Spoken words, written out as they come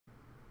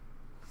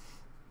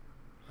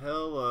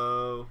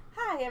Hello.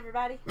 Hi,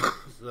 everybody.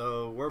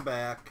 So we're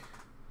back,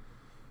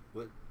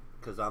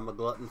 because I'm a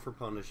glutton for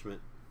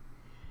punishment.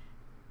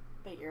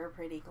 But you're a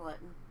pretty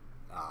glutton.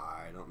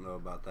 I don't know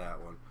about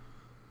that one.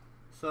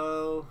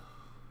 So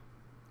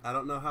I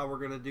don't know how we're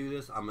gonna do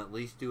this. I'm at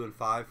least doing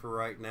 5 for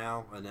right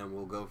now, and then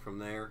we'll go from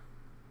there.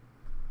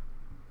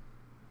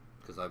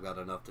 Because I've got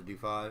enough to do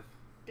 5.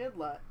 Good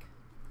luck.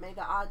 May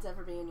the odds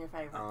ever be in your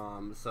favor.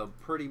 So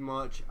pretty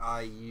much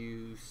I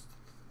used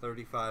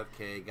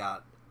 35k,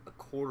 got a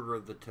quarter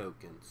of the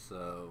tokens.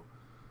 So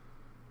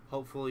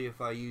hopefully if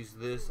I use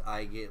this,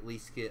 I at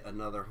least get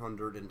another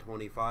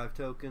 125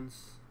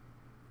 tokens.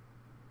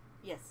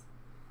 Yes.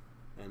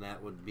 And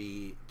that would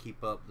be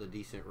keep up the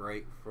decent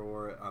rate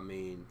for it. I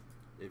mean,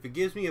 if it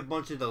gives me a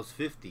bunch of those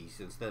 50s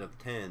instead of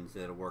 10s,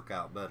 it'll work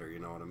out better. You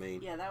know what I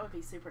mean? Yeah, that would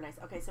be super nice.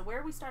 Okay, so where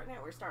are we starting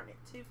at? We're starting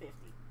at 250.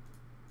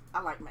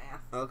 I like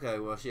math. Okay,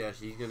 well, yeah,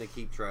 she's going to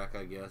keep track,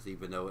 I guess,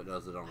 even though it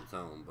does it on its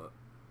own. But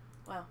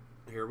well,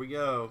 here we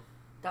go.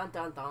 Dun,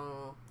 dun,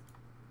 dun.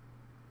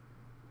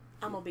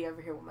 I'm going to be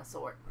over here with my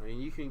sword. I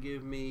mean, you can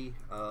give me,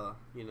 the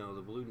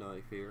blue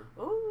knife here.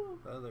 Ooh.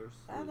 Feathers.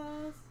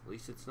 Feathers. At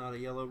least it's not a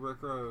yellow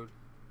brick road.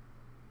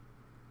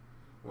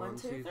 1,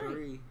 2,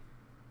 3.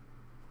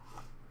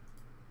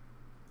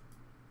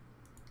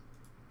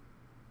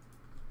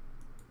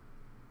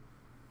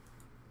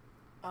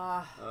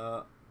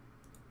 Oh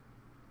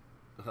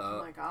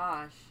my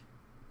gosh.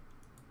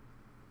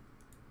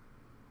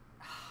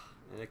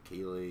 And a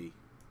Keely.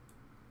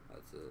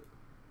 That's it.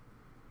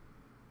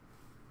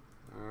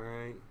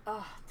 Alright.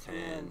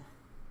 10.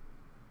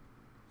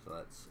 So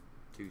that's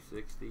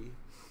 260.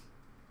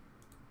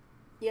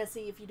 Yeah,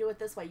 see, if you do it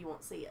this way, you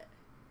won't see it.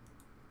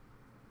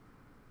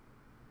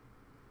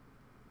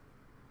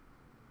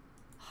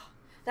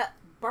 That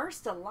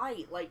burst of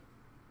light, like,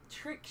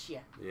 tricks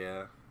you.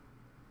 Yeah.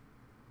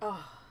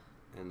 Oh.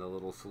 And the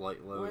little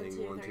slight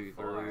loading. 1, 2,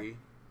 3.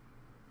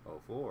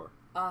 Oh, 4.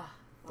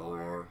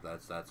 4.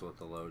 That's what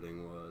the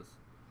loading was.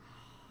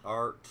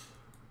 Art.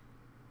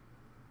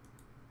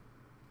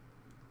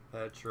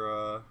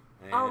 Petra.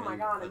 And oh my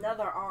god,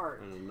 another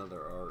art. And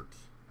another art.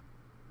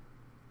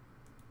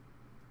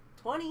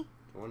 20.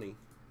 20.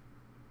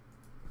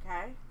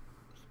 Okay.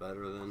 It's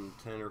better than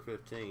 10 or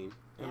 15.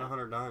 And Yeah.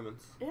 100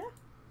 diamonds. Yeah.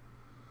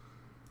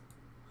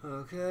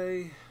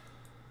 Okay.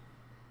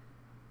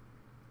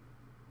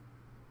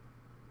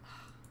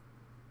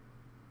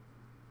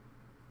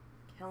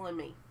 Killing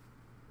me.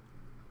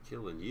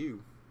 Killing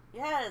you.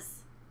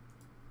 Yes.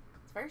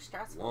 It's very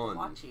stressful 1. to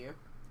watch you.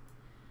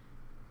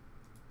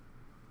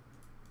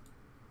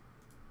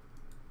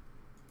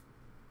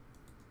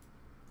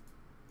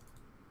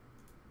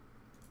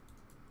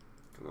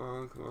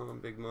 Come on,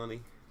 big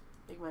money.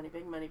 Big money,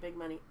 big money, big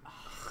money.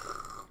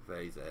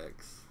 Phase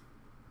X.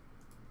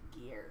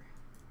 Gear.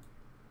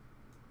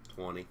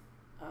 20.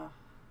 That's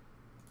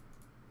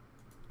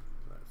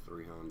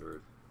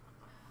 300.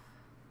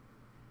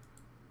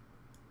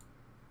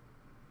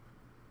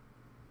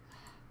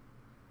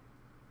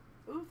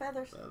 Ooh,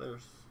 feathers.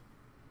 Feathers.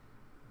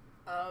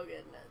 Oh,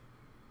 goodness.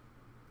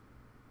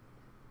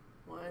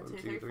 1,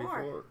 2, 3,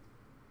 4.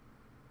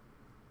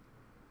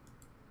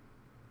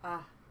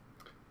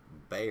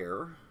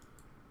 Bear.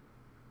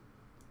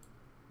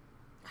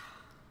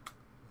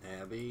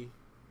 Abby.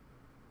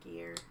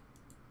 Gear.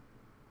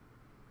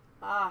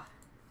 The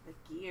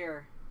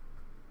gear.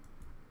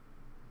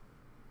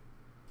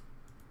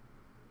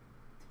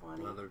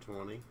 20. Another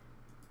 20.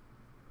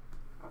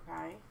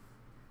 Okay.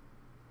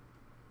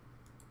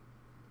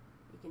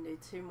 You can do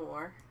 2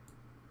 more.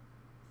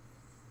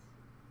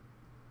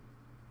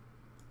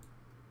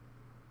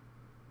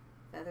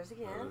 Feathers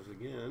again. Feathers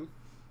again.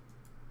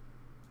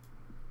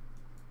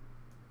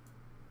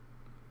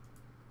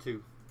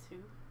 2.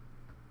 2.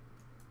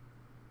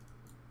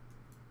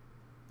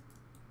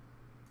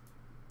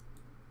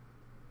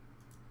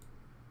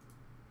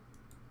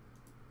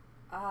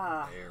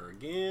 There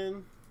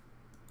again.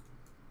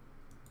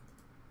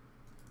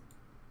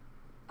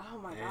 Oh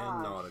my god.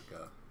 And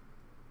Nautica.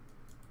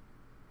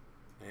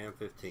 And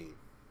 15.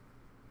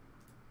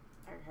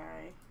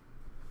 Okay.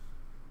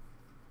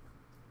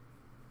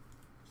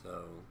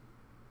 So,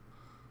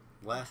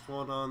 last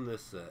one on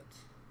this set.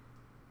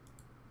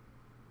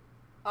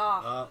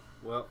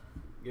 Well,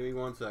 give me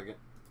 1 second.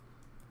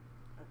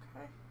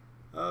 Okay.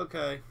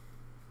 Okay.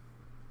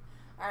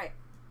 Alright.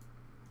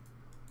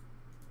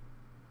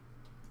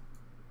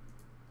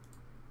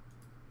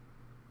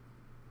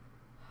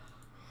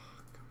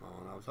 Come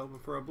on, I was hoping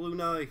for a blue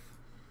knife.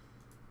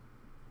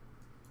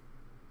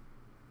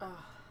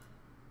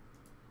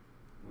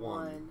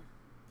 1.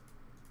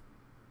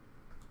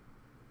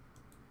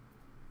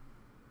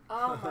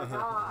 Oh my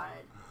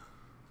god.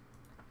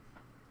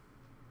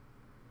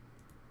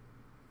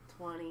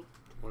 20.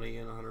 20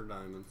 and 100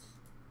 diamonds.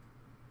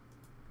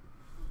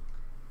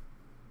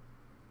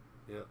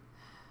 Yep.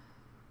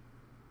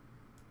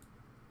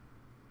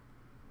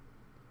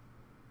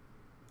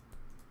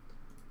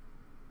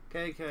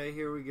 KK,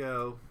 here we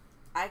go.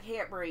 I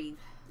can't breathe.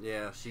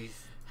 Yeah,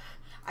 she's...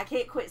 I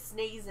can't quit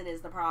sneezing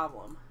is the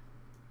problem.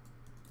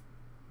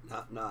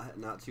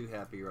 Not too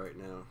happy right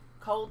now.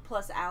 Cold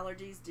plus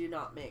allergies do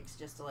not mix,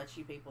 just to let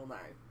you people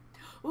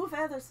know. Ooh,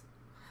 feathers.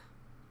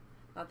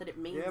 Not that it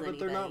means anything. Yeah, but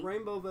they're not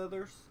rainbow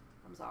feathers.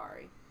 I'm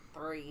sorry.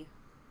 3.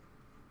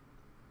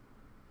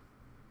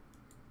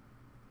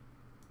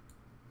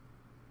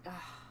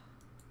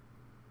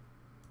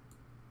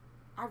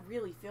 I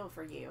really feel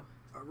for you.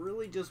 I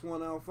really just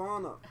want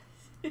Alfana.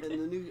 And the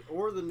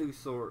new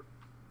sort.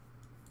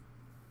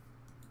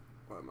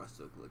 Why am I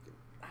still clicking?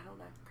 I don't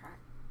know. Crack.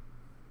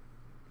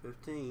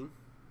 15.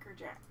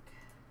 Jack.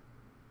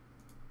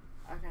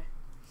 Okay.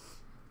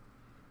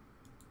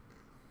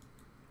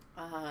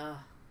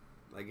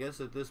 I guess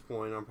at this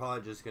point I'm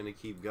probably just gonna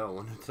keep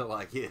going until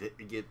I get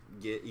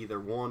either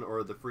one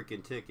or the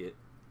freaking ticket.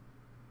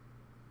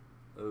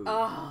 Ooh.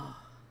 Oh.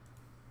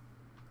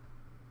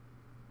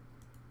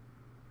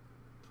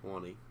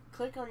 20.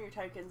 Click on your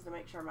tokens to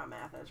make sure my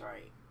math is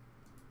right.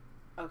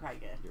 Okay,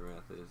 good. Your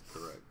math is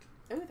correct.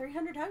 Ooh,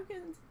 300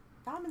 tokens.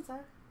 Diamonds, though.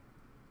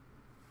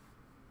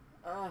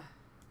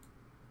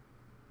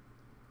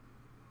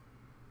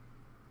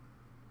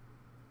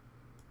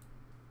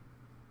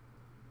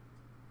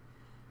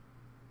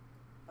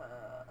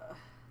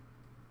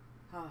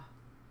 Huh.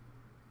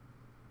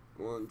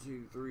 1,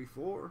 2, 3,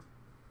 4.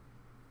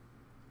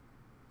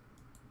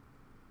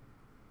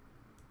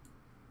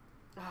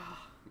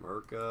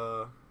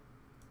 Merca.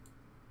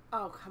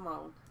 Oh, come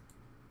on.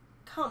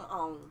 Come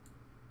on.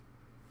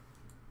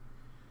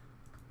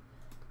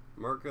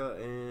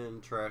 Merca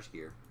and Trash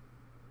Gear.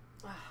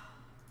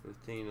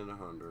 15 and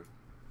 100.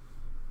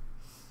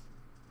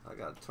 I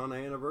got a ton of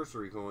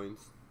anniversary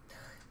coins.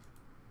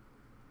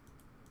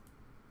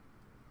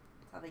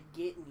 How they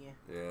getting you?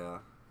 Yeah.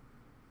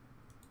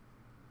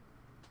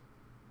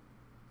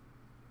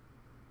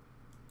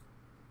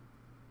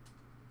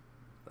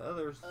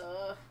 Feathers.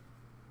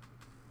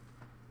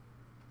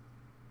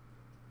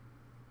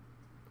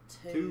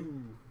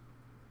 2.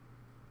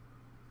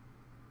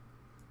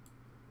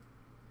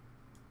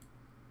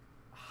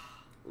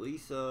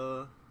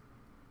 Lisa.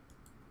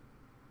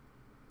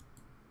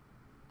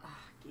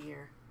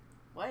 Gear.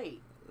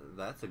 Wait.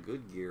 That's a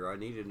good gear. I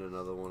needed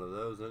another one of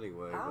those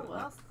anyway. Oh,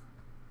 well.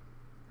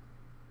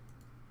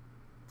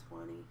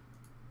 20.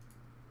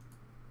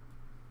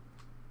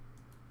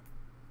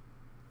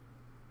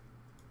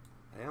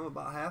 I am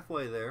about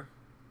halfway there.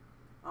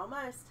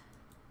 Almost.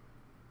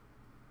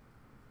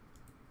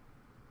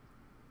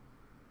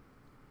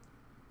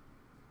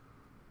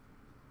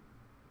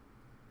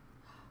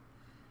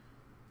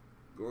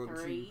 One,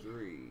 3. 2,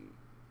 3.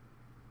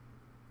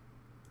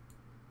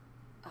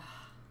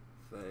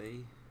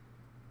 Faye.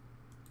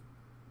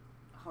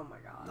 Oh my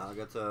gosh.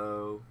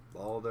 Nagato.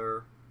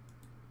 Balder.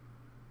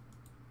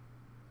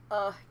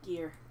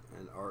 Gear.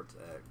 And Arts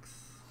X.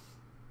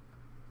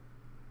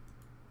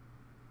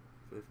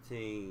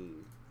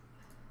 15.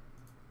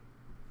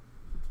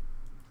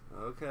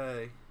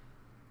 Okay.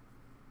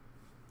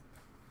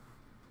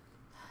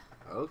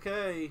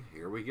 Okay,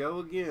 here we go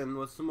again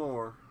with some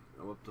more.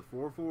 I'm up to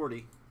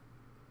 440.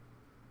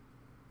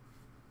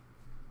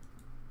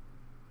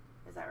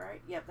 Is that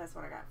right? Yep, that's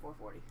what I got.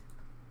 440.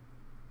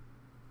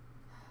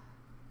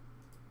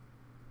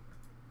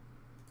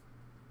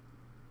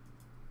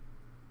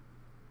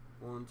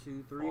 One,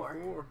 two, three,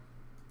 4.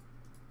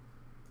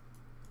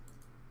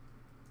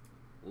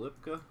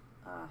 Lipka.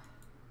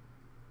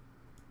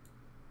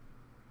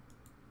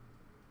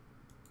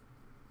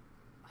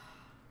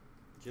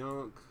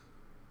 Junk.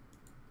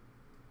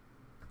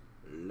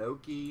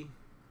 Loki.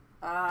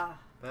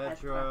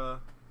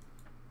 Petra.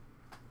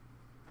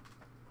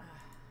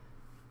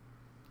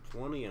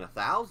 20 and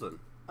 1,000.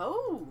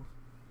 Oh.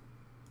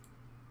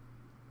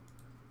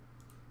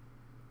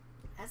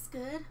 That's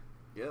good.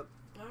 Yep.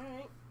 All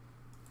right.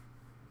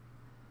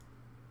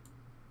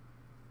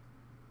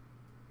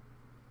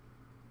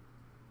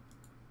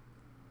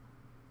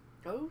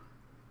 Oh.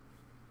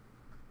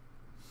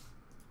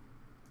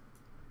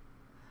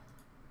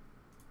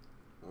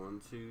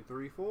 One, two,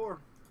 three, 4.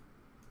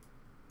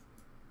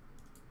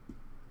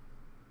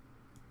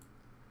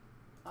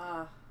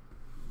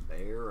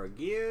 There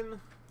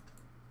again.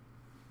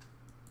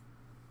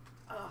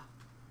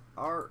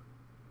 Art.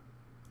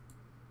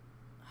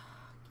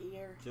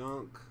 Gear.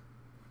 Junk.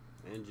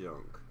 And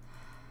junk.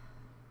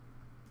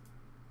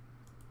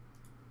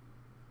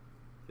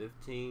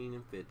 15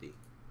 and 50.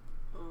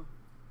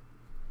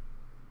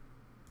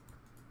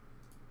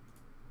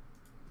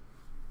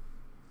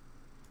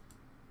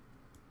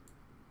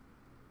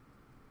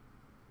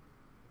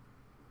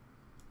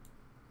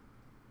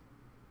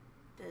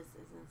 This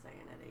is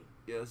insanity.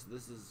 Yes,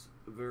 this is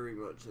very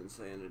much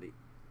insanity.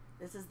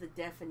 This is the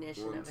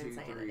definition 1, of 2,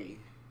 insanity. 3.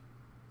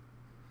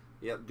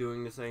 Yep,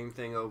 doing the same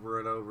thing over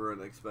and over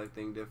and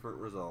expecting different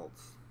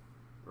results.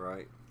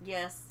 Right?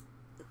 Yes.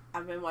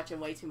 I've been watching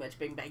way too much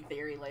Big Bang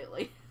Theory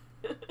lately.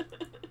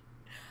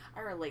 I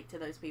relate to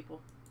those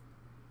people.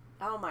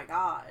 Oh my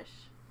gosh.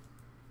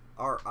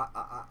 Art,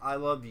 I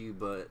love you,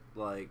 but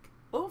like...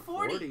 Oh,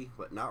 40.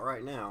 But not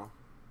right now.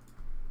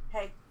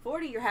 Hey,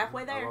 40, you're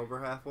halfway there. I'm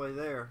over halfway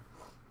there.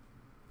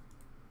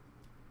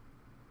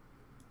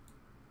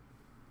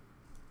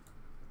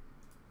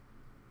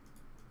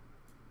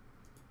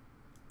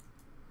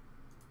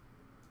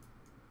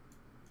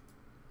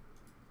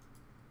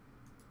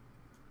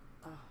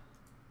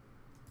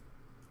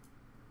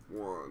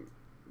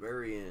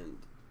 very end.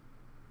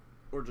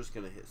 We're just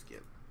gonna hit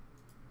skip.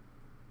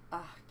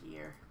 Ah,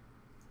 gear.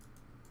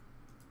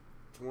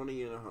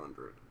 20 and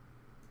 100.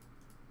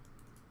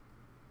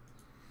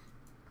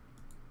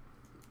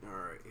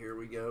 Alright, here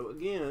we go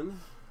again.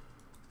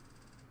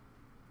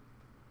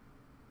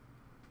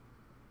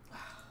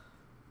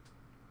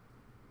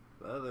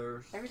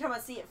 Feathers. Every time I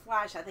see it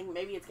flash, I think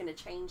maybe it's going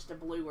to change to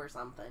blue or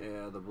something.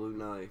 Yeah, the blue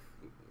knife.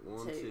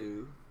 1,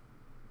 2.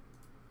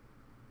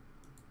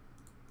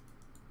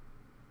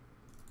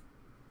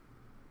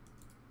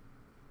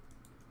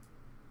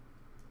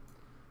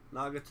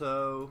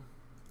 Nagato.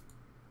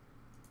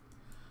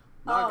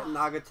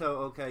 Nagato,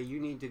 okay, you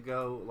need to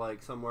go,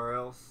 like, somewhere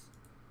else.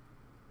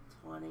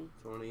 20.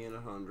 20 and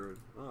 100.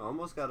 Oh,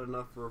 almost got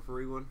enough for a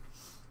free one.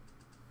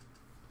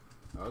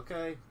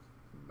 Okay.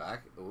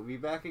 We'll be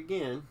back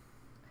again.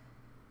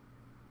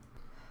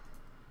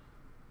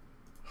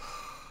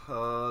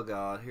 Oh,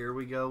 God. Here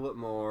we go with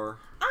more.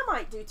 I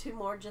might do 2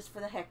 more just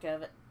for the heck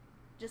of it.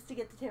 Just to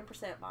get the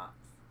 10% box.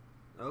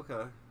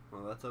 Okay.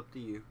 Well, that's up to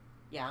you.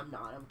 Yeah, I'm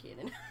not. I'm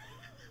kidding.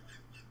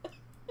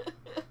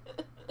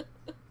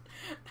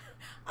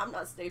 I'm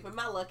not stupid.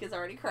 My luck is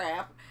already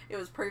crap. It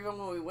was proven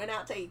when we went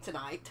out to eat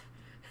tonight.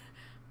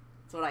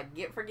 That's what I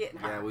get for getting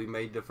her. Yeah, we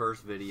made the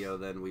first video,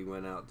 then we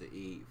went out to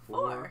eat.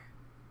 4.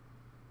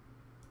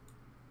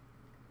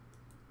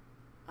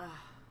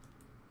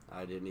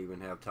 I didn't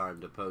even have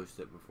time to post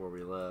it before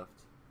we left.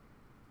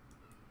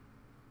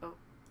 Oh.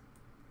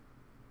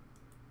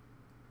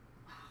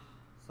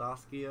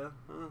 Saskia?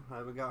 Huh, I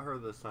haven't got her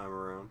this time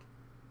around.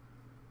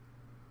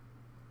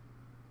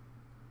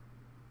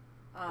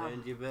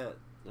 And Yvette.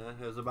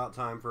 It was about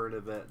time for an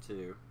Yvette,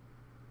 too.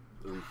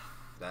 Oof,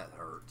 that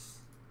hurts.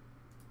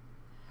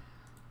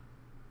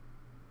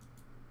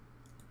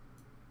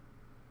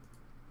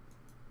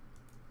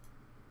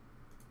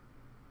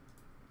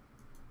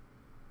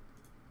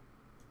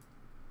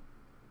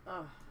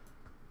 Oh.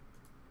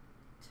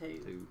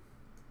 2. 2.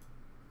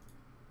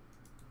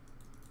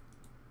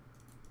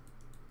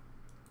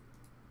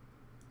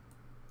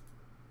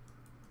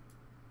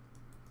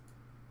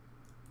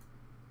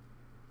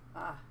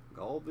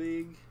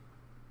 Golbig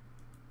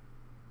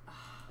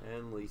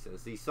and Lisa.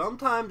 See,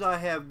 sometimes I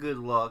have good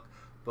luck,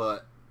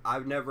 but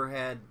I've never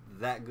had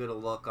that good of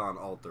luck on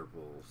altar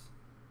pulls.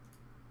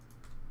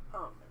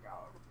 Oh my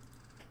god.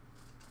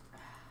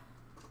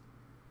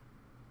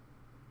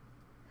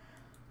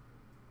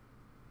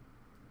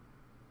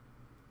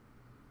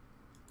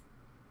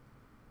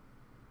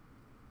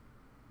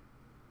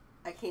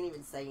 I can't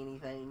even say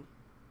anything.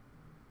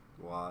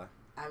 Why?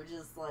 I was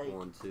just like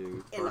 1,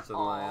 2. in First and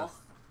awe. last.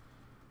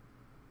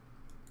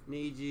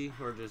 Niji,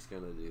 we're just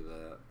gonna do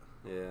that.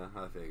 Yeah,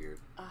 I figured.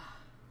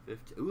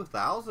 15. Ooh,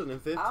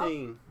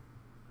 1,015.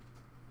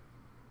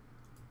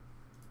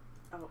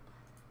 Oh.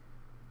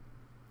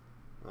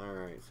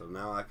 Alright, so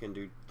now I can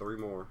do 3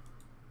 more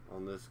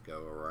on this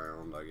go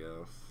around, I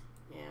guess.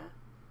 Yeah.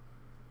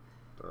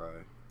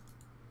 Try.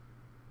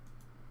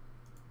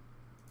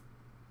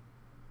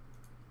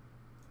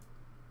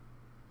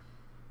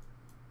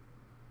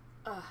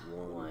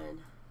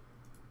 One.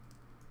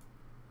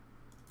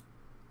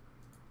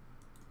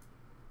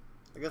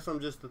 I guess I'm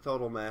just a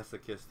total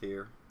masochist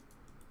here.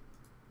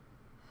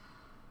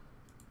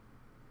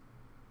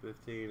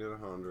 15 and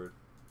 100.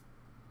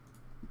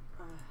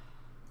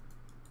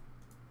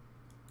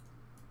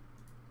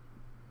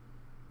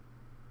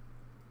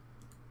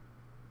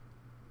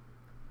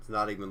 It's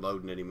not even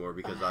loading anymore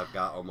because I've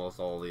got almost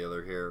all the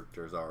other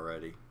characters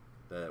already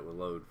that it would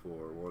load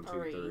for. 1,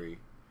 2, 3.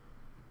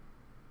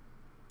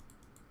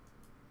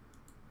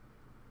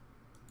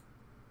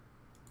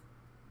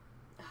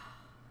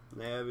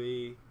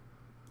 Navi,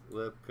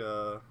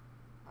 Lipka,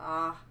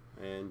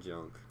 and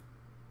Junk.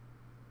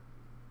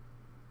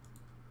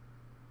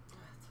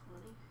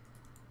 20.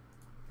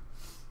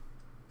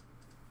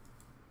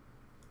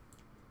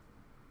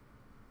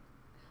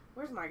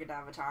 Where's my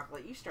Godiva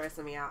chocolate? You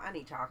stressing me out. I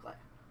need chocolate.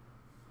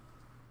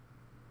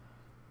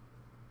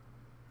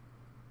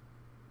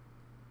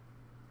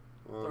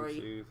 One, 3.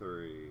 2,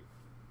 3.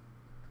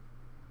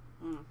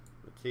 Mm.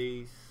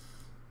 Matisse,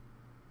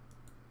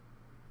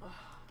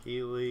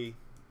 Keeley,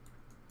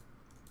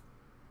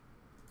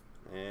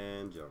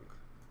 and Junk.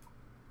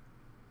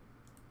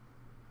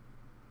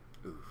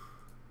 Oof.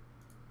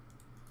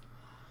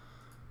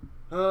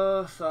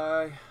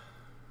 Sigh.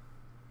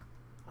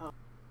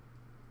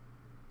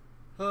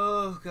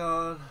 Oh,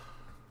 God.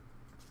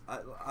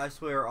 I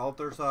swear,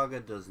 Alter Saga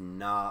does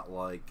not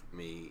like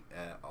me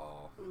at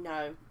all.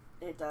 No,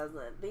 it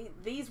doesn't.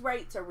 These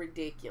rates are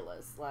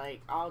ridiculous.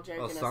 Like, all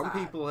joking aside. Some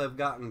people have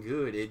gotten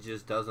good. It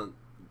just doesn't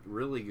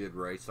really good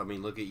rates. I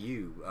mean, look at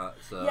you.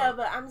 So yeah,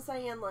 but I'm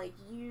saying, like,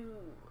 you...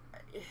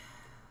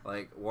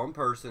 Like, one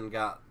person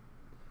got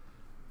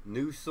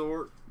new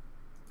sort,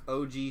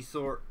 OG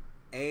sort,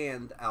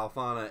 and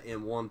Alfana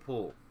in one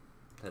pull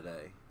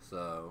today.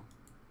 So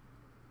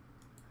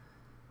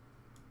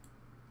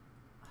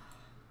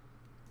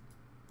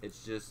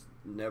it's just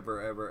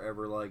never, ever,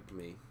 ever liked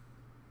me.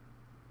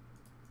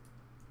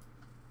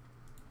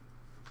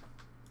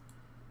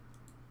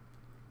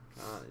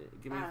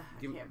 give me, I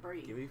can't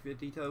breathe. give me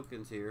 50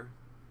 tokens here.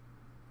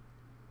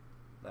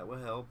 That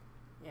would help.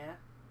 Yeah.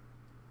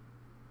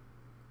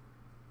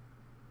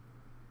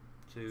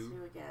 2.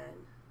 2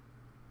 again.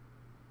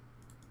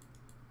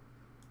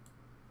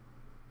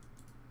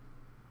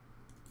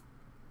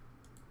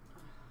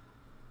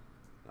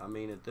 I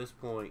mean, at this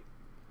point,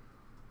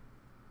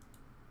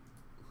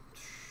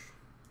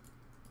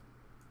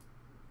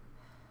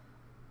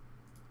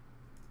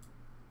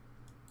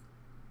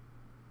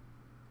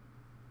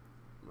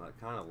 that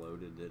kind of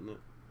loaded, didn't it?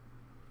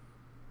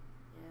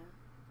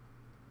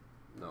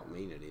 Yeah. Don't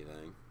mean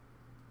anything.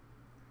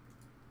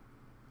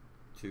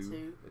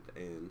 2 at the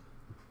end.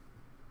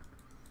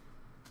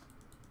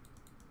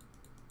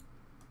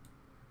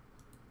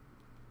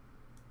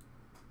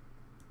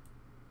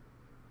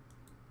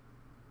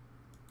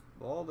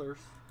 Balders.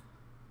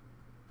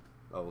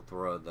 Oh,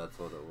 Thrud, that's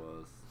what it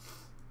was.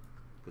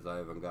 Because I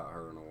haven't got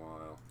her in a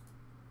while.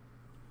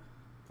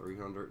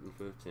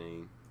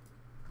 315.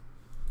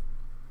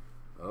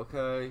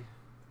 Okay.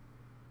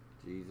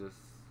 Jesus.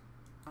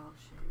 Oh,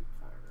 shoot.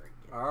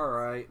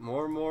 Alright,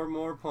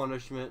 more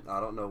punishment. I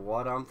don't know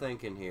what I'm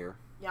thinking here.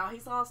 Y'all,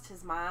 he's lost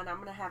his mind. I'm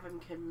going to have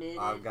him committed.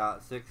 I've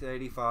got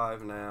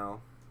 685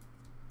 now.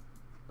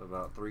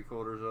 About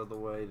 3/4 of the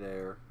way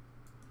there.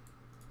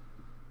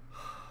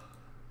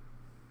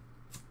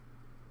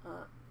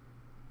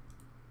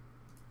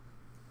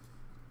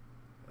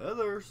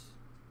 Others.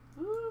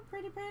 Ooh,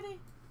 pretty.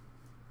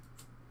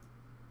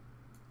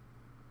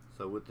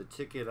 So with the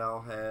ticket,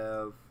 I'll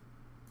have,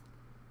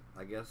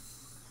 I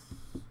guess.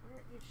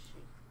 Where is she?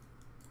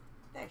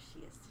 There she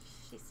is.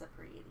 She's so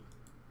pretty.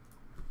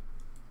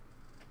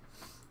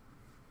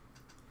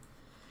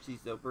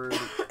 She's so pretty.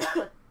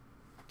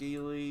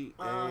 Geely,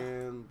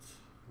 and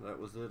that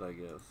was it, I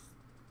guess.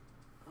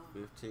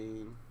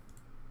 15.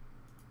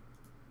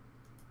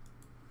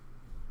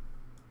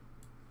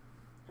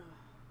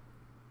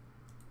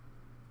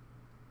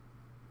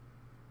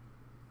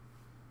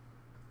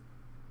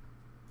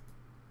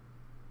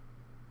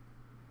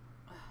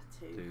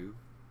 Two.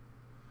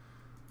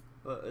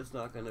 But it's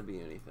not going to be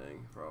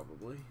anything,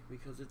 probably,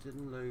 because it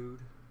didn't load.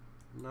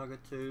 Naga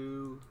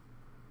 2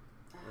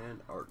 and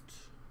Art.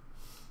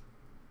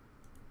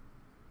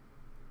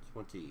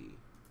 20.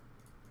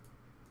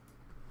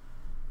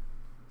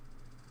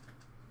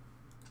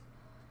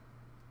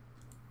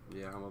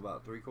 Yeah, I'm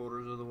about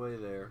 3/4 of the way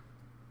there.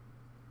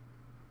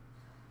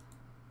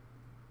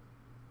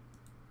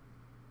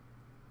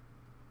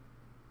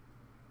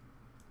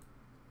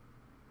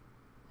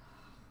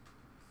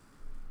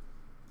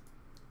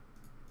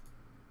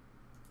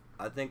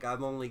 I think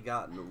I've only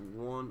gotten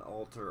one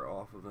altar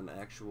off of an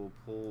actual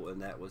pull,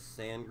 and that was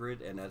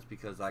Sandgrid, and that's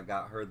because I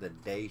got her the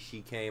day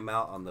she came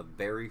out on the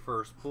very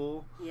first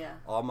pull. Yeah.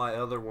 All my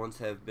other ones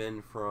have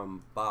been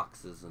from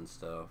boxes and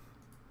stuff.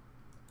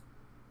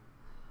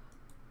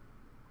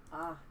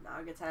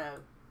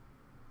 Nagato.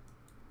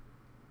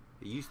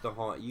 He used to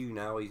haunt you,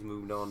 now he's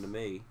moved on to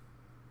me.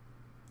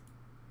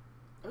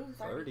 Ooh,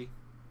 30.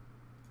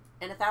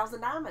 And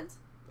 1,000 diamonds.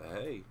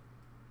 Hey.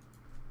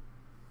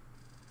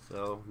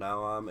 So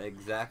now I'm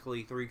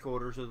exactly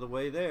 3/4 of the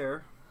way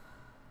there.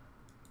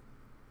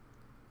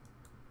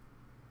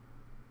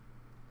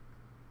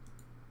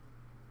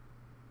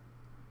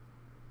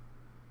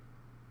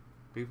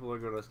 People are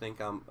gonna think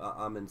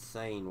I'm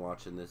insane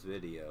watching this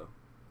video.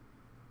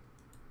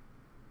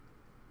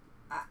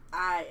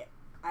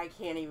 I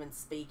can't even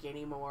speak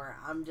anymore.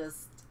 I'm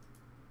just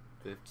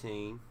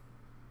 15.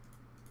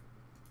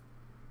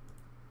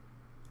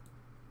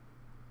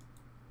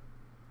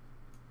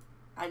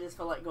 I just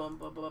feel like going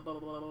blah, blah, blah,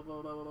 blah, blah,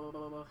 blah, blah, blah,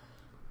 blah, blah.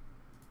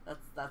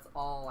 That's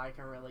all I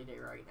can really do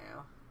right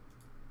now.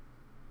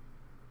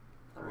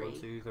 3.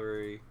 1, 2,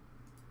 3.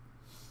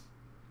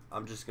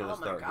 I'm just gonna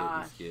start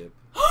hitting skip.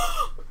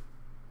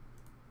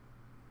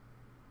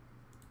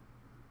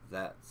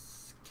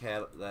 That's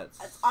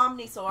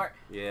Omnisort.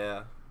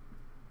 Yeah.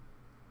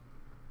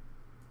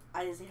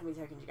 I didn't see how many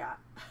tokens you got.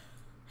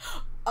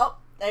 Oh,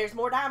 there's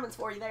more diamonds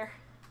for you there.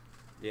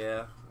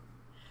 Yeah.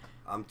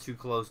 I'm too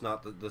close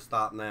not to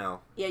stop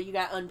now. Yeah, you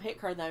got to unpick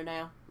her though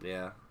now.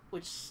 Yeah.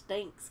 Which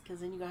stinks,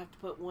 because then you're going to have to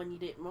put one you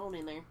didn't want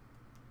in there.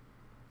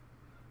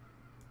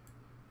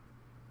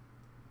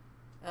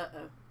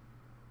 Uh-oh.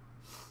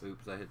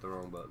 Oops, I hit the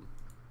wrong button.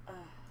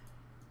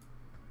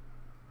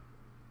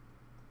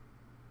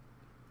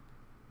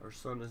 Our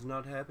son is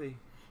not happy.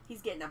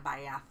 He's getting a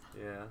bath.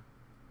 Yeah.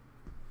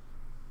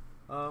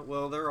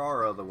 Well, there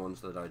are other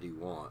ones that I do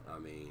want. I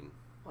mean...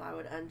 Well, I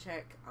would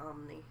uncheck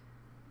Omni.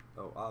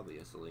 Oh,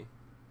 obviously.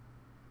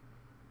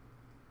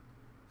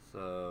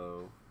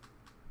 So...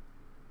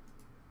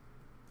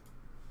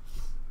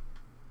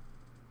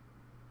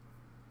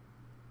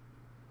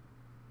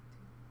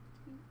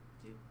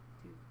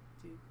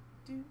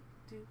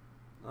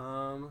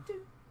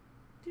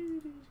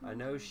 I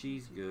know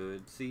she's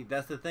good. See,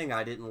 that's the thing,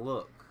 I didn't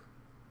look.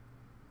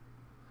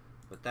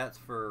 But that's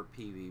for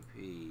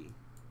PvP.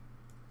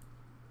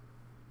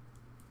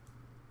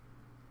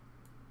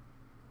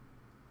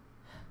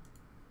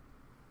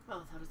 Oh, I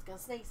thought I was gonna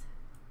sneeze.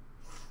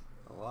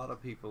 A lot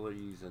of people are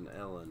using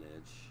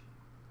Ellenage.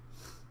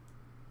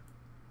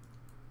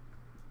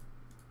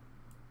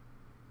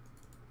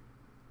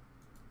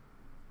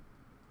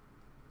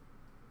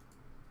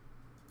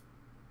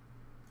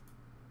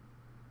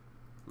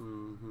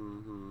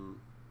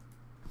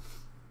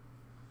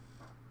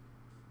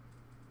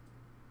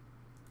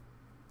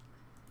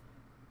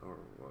 Or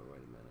wait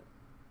a minute.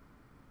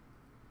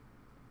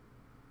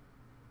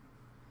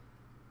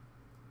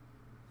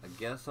 I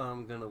guess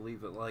I'm gonna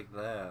leave it like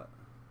that.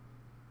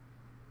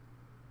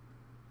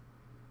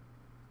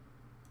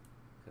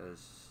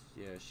 Cause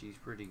yeah, she's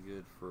pretty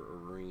good for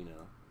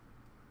arena.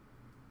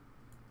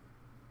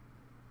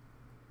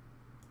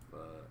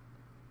 But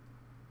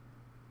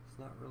it's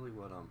not really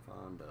what I'm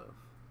fond of.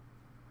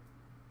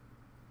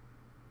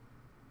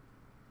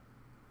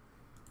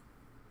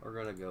 We're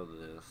gonna go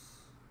this,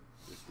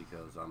 just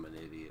because I'm an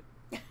idiot.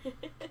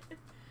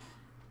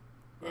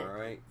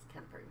 Alright. It's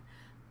kind of proven.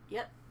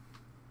 Yep.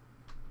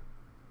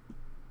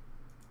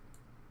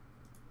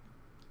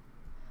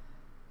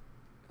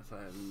 If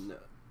I have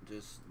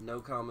just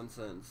no common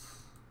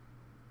sense.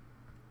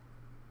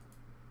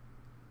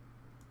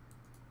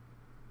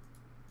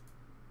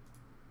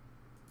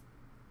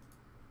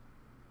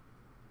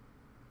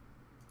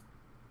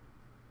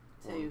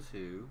 Two. 1,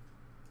 2.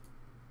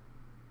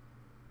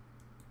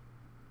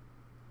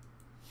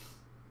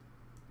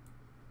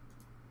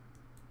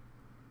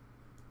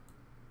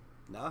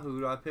 Now who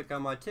do I pick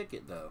on my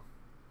ticket though?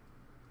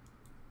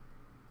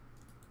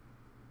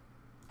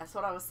 That's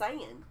what I was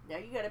saying. Now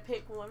you got to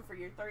pick one for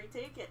your 30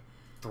 ticket.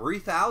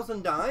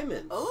 3,000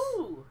 diamonds.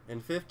 Oh.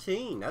 And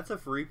 15. That's a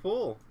free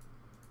pull.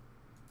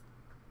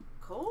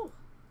 Cool.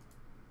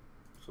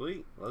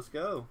 Sweet. Let's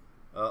go.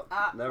 Oh,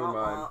 never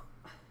mind.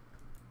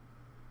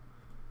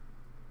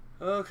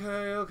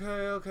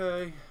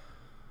 Okay.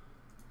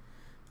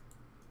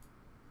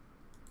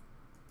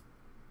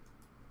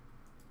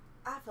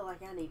 I feel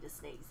like I need to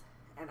sneeze,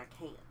 and I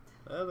can't.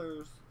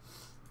 Others.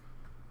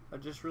 I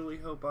just really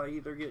hope I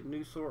either get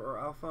Nusor or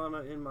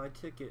Alfana in my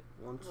ticket.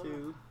 1,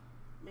 2.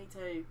 Me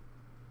too.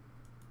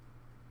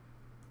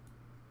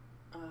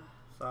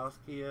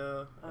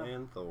 Saskia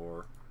and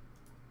Thor.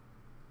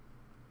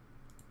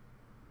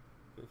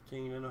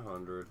 15 and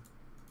 100.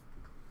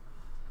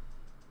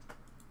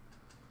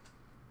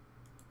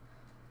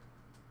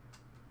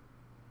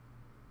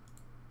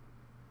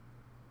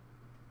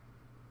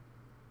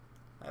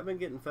 I've been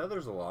getting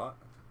feathers a lot.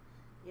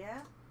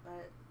 Yeah,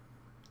 but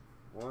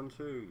 1,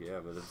 2, yeah,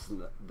 but it's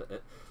not.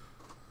 It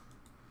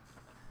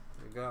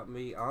got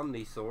me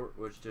Omnisort,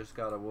 which just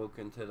got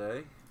awoken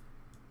today.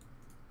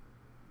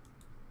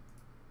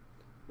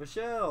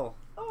 Michelle.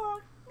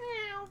 Oh,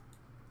 meow.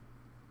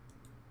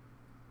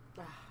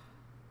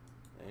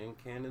 And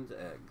Cannon's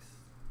eggs.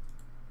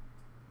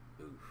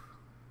 Oof.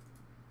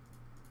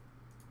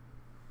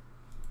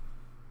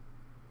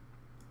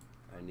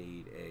 I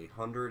need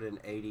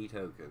 180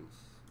 tokens.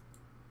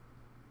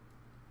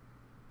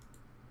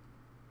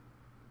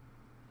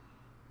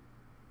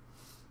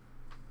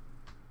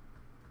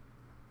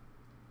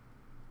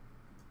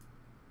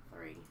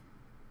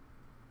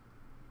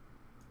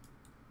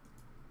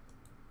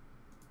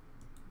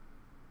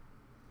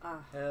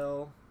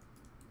 Hell.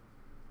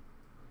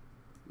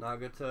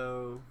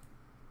 Nagato.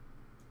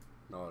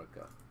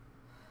 Nautica.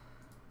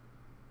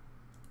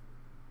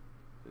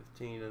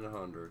 15 and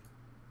 100.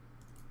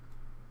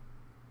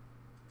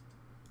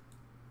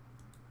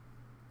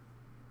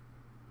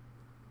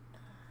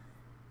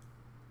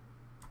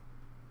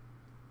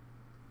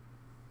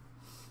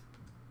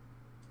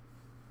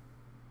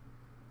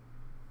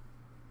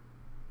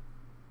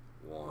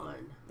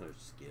 One. There's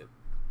Skip.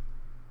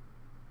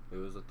 It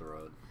was a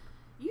thread.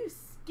 You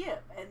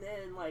skip, and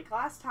then like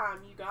last time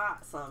you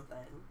got something.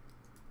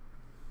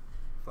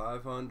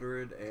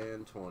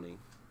 520.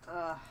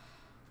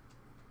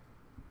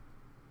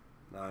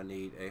 Now I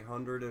need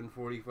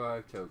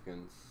 145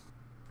 tokens.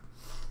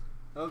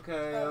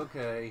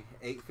 Okay.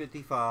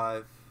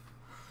 855.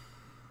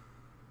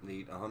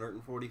 Need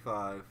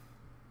 145.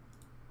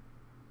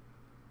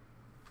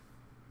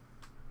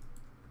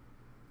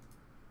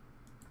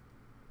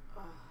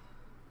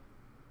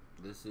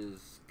 This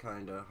is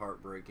kind of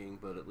heartbreaking,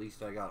 but at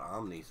least I got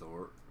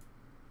Omnisort.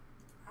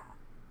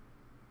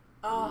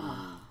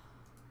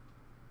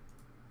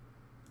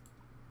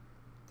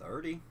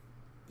 30.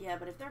 Yeah,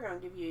 but if they're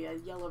going to give you a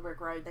yellow brick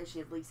road, they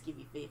should at least give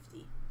you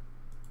 50.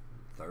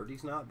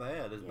 30's not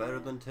bad. It's better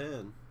than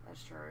 10.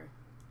 That's true.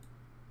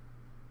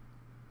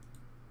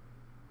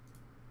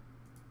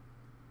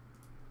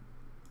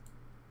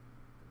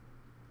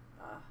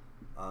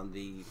 On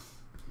the...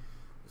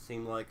 It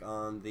seemed like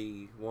on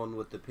the one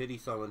with the pity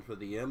summon for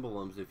the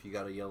emblems, if you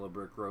got a yellow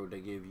brick road,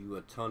 they give you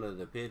a ton of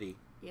the pity.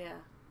 Yeah,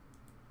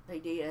 they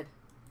did.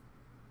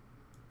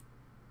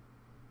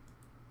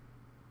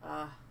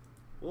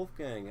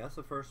 Wolfgang, that's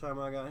the first time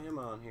I got him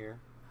on here.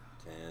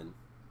 10.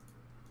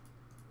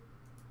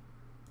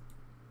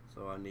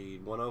 So I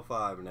need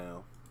 105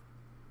 now.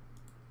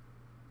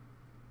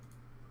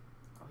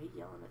 Oh, he's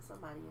yelling at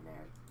somebody in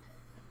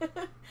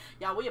there.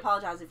 Y'all, we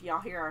apologize if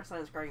y'all hear our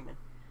son screaming.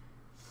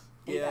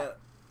 Yeah,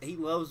 he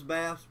loves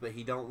baths, but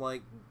he don't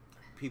like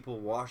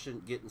people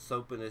getting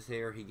soap in his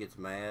hair. He gets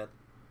mad.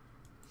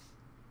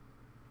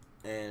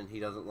 And he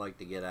doesn't like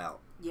to get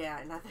out. Yeah,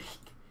 and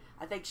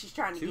I think she's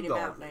trying to get him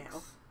out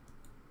now.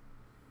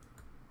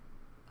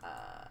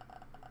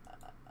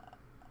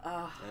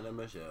 And a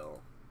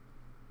Michelle.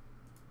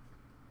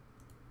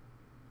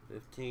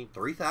 15.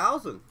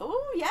 3,000.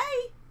 Oh,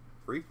 yay.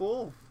 Free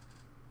pull.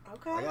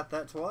 Okay. I got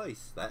that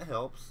twice. That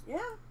helps. Yeah.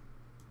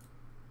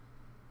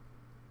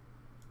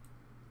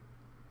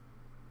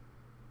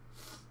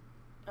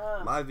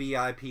 My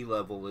VIP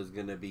level is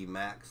gonna be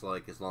max,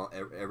 like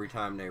every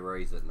time they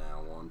raise it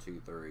now. 1,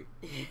 2, 3.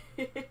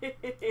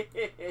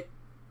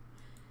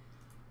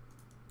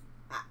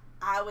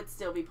 I would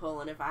still be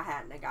pulling if I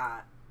hadn't have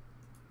got.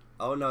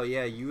 Oh no,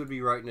 yeah, you would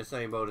be right in the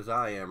same boat as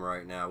I am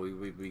right now.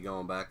 We'd be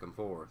going back and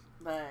forth.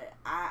 But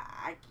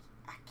I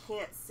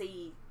can't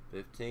see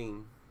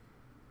 15.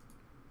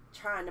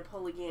 Trying to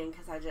pull again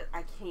because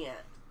I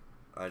can't.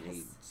 I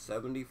need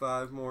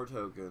 75 more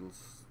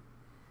tokens.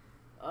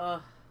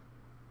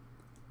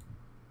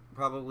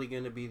 Probably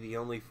going to be the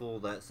only fool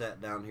that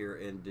sat down here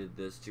and did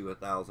this to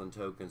 1,000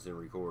 tokens and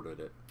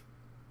recorded it.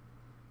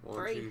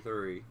 1, 2,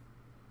 3.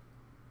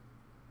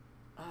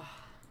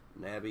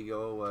 Nabby,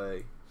 go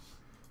away.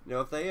 You know,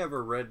 if they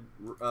ever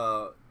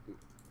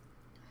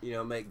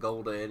make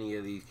gold to any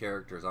of these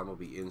characters, I'm going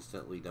to be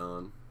instantly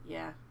done.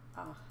 Yeah.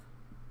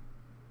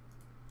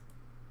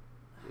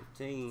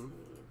 15.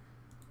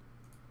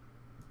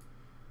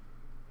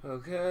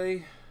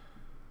 Okay.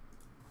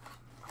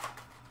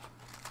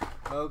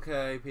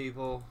 Okay,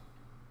 people.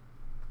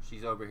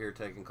 She's over here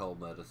taking cold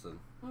medicine.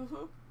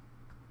 Mm-hmm.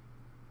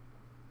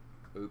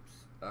 Oops.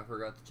 I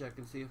forgot to check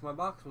and see if my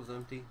box was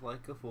empty,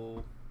 like a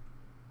fool.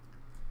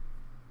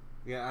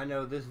 Yeah, I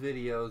know this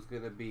video is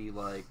going to be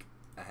like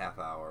a half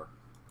hour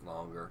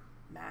longer.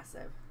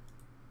 Massive.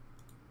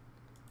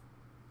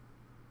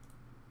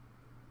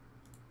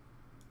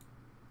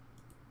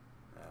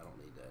 I don't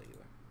need that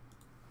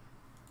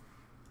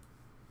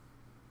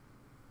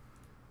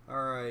either.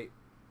 Alright.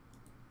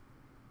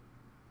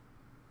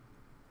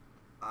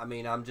 I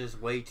mean, I'm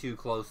just way too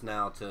close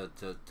now to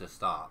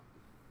stop.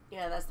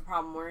 Yeah, that's the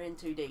problem. We're in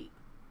too deep.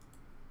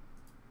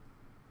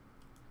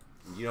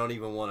 You don't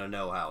even want to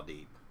know how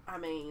deep. I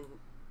mean,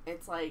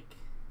 it's like,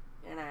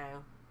 you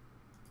know,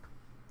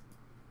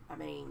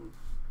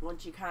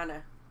 once you kind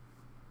of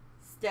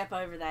step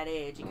over that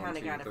edge, you kind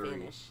of got to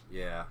finish.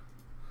 Yeah.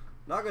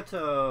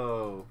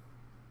 Nagato!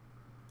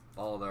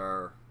 Oh,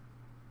 there.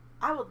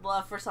 I would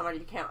love for somebody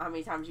to count how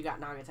many times you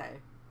got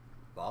Nagato.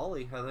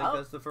 Volley. I think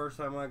that's the first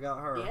time I got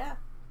her. Yeah.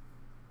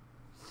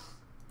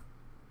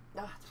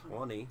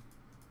 20.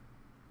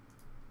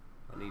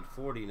 I need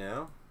 40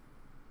 now.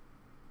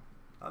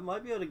 I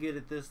might be able to get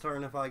it this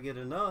turn if I get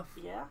enough.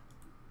 Yeah.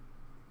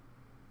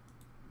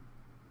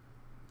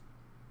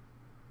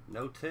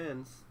 No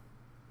 10s.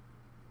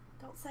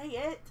 Don't say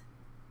it.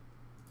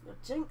 You'll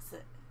jinx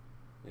it.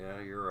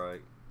 Yeah, you're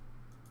right.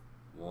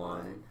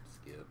 1.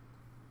 Skip.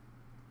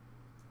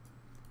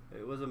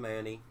 It was a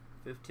Manny.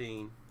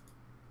 15.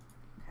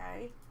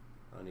 Okay.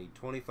 I need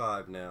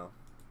 25 now.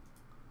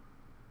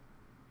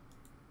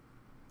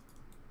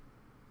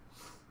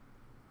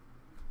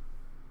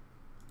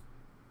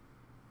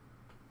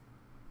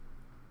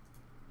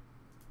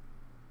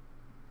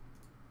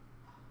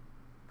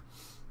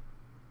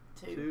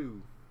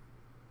 Two.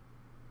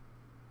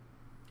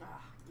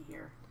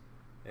 Gear.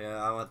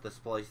 Yeah, I want to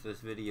splice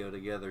this video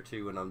together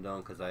too when I'm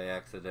done because I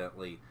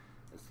accidentally,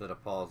 instead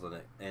of pausing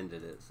it,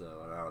 ended it.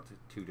 So now it's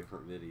 2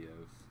 different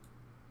videos.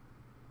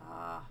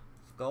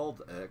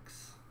 Scald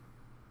X.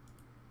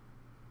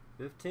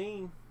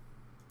 15.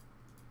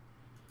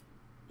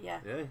 Yeah.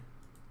 Yeah.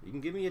 You can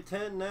give me a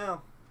 10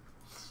 now.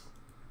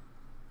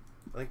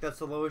 I think that's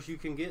the lowest you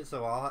can get,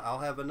 so I'll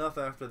have enough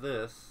after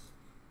this.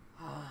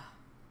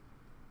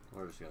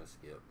 We're just gonna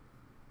skip.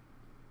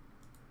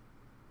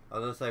 I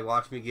was gonna say,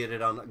 watch me get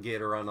her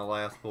on the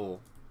last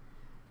pull.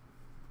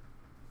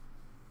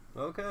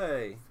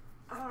 Okay.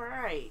 All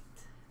right.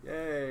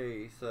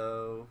 Yay!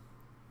 So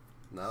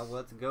now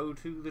let's go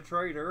to the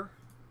trader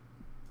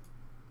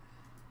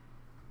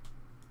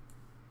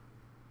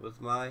with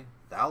my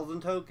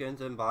 1,000 tokens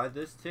and buy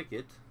this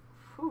ticket.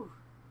 Whew.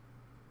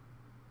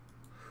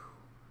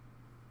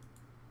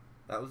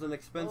 That was an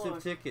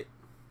expensive ticket.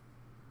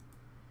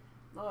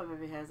 Lord,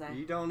 baby, has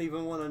You don't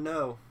even want to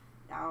know.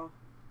 Oh.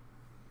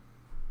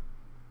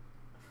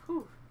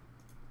 Whew.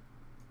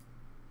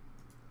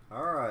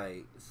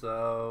 Alright,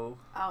 so...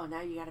 Oh,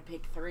 now you gotta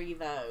pick 3,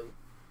 though.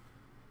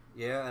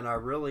 Yeah, and I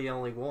really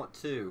only want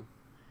 2.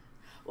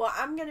 Well,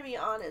 I'm gonna be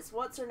honest.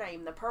 What's her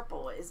name? The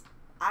purple is...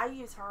 I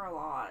use her a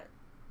lot.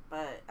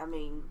 But, I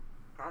mean,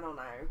 I don't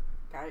know.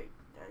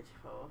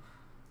 Oh.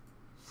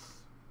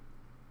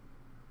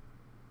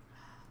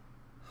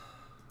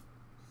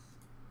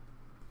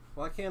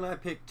 Why can't I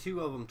pick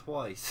 2 of them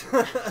twice?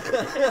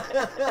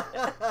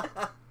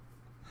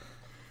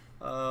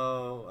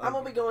 Oh, I'm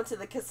gonna be going to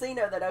the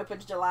casino that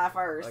opens July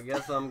 1st. I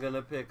guess I'm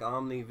gonna pick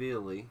Omni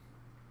Vili.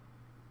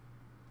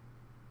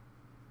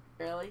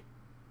 Really?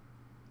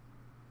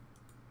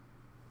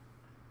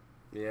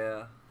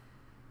 Yeah.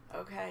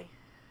 Okay.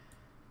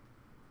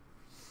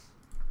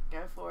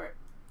 Go for it.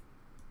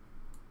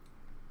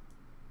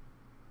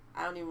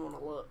 I don't even want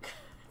to look.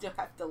 Do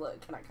I have to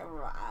look? Can I cover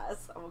my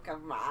eyes? I'm going to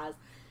cover my eyes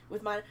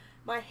with my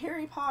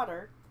Harry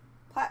Potter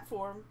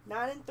platform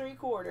 9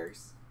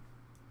 3/4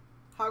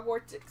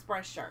 Hogwarts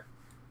Express shirt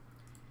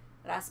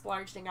that I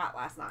splurged and got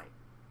last night.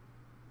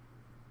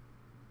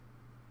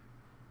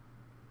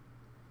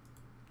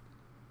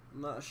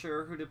 I'm not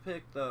sure who to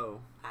pick,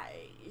 though.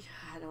 I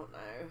don't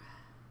know.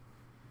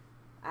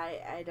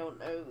 I don't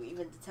know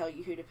even to tell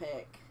you who to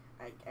pick.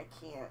 I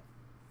can't.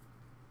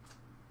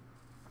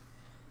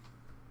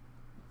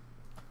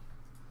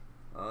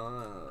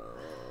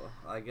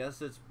 I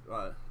guess it's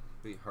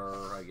be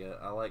her. I guess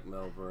I like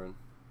Melbourne.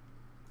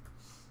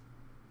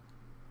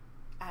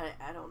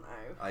 I don't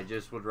know. I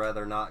just would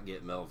rather not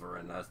get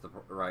Melbourne. That's the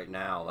right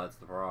now. That's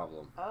the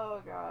problem.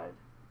 Oh God,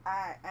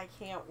 I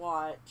can't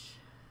watch.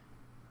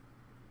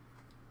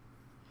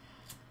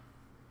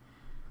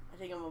 I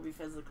think I'm gonna be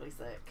physically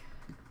sick.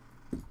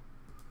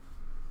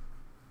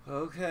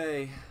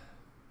 Okay.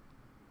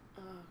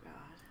 Oh God.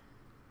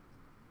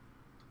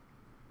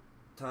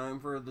 Time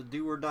for the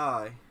do or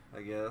die,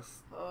 I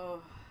guess.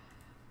 Oh.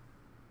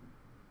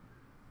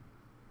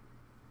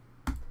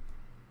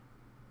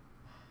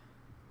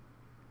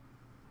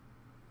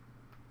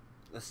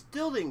 I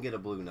still didn't get a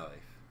blue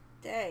knife.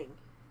 Dang.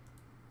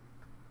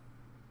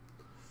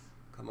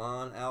 Come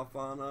on,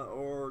 Alfana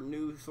or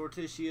new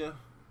Sorticia.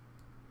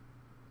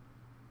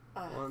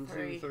 1,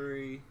 2,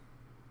 3.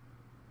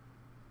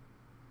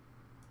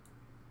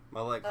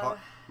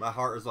 My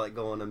heart is like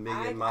going a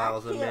million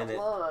miles a minute. I can't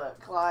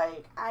look.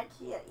 Like, I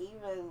can't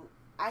even.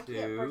 I 2,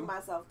 can't bring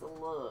myself to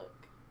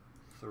look.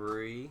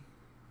 3,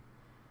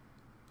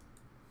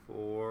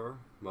 4,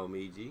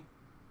 Momiji.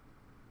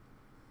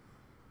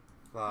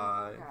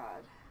 5, Oh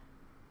God.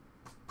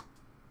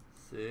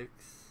 6,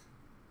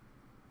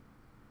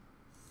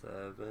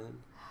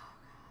 7,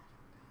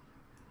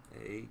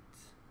 8,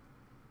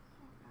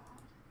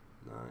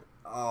 9.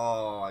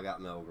 Oh, I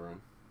got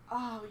Melbourne.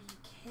 Oh,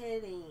 you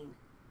kidding?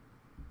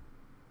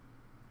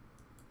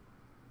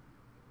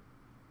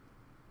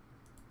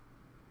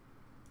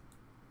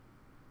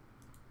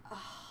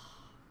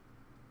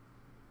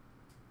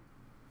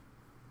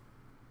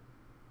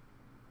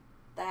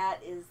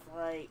 That is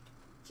like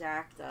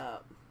jacked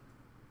up.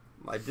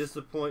 My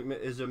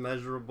disappointment is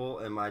immeasurable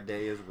and my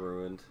day is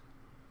ruined.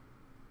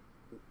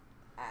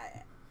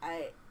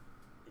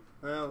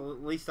 Well,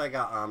 at least I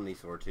got Omni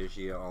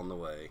Sorticia on the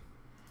way.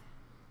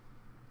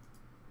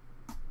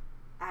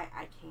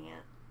 I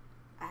can't.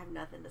 I have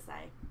nothing to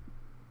say.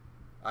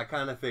 I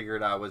kind of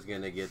figured I was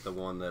going to get the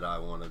one that I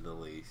wanted the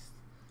least.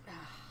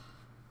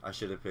 I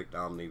should have picked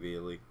Omni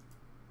Veely.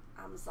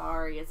 I'm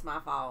sorry. It's my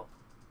fault.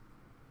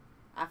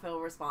 I feel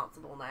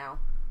responsible now.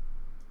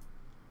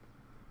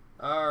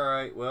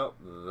 Alright, well,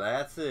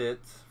 that's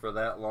it for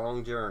that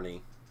long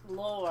journey.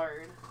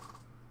 Lord.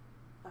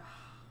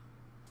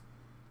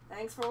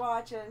 Thanks for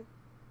watching.